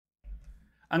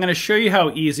I'm going to show you how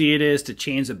easy it is to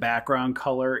change the background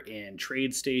color in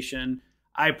TradeStation.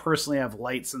 I personally have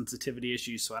light sensitivity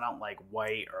issues, so I don't like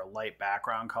white or light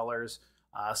background colors.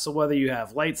 So whether you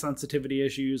have light sensitivity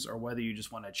issues or whether you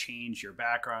just want to change your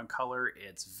background color,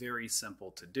 it's very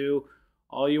simple to do.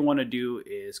 All you want to do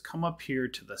is come up here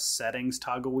to the settings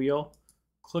toggle wheel,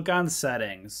 click on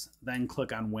settings, then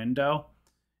click on window,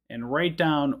 and right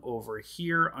down over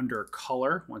here under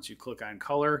color, once you click on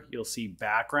color, you'll see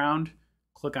background.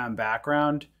 Click on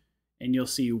background and you'll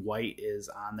see white is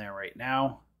on there right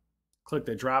now. Click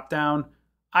the drop down.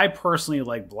 I personally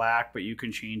like black, but you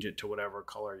can change it to whatever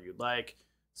color you'd like.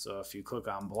 So if you click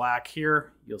on black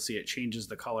here, you'll see it changes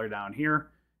the color down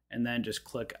here, and then just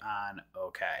click on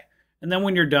OK. And then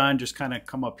when you're done, just kind of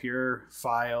come up here,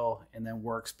 file, and then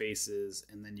workspaces,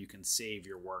 and then you can save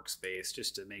your workspace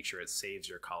just to make sure it saves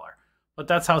your color. But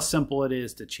that's how simple it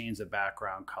is to change the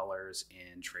background colors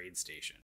in TradeStation.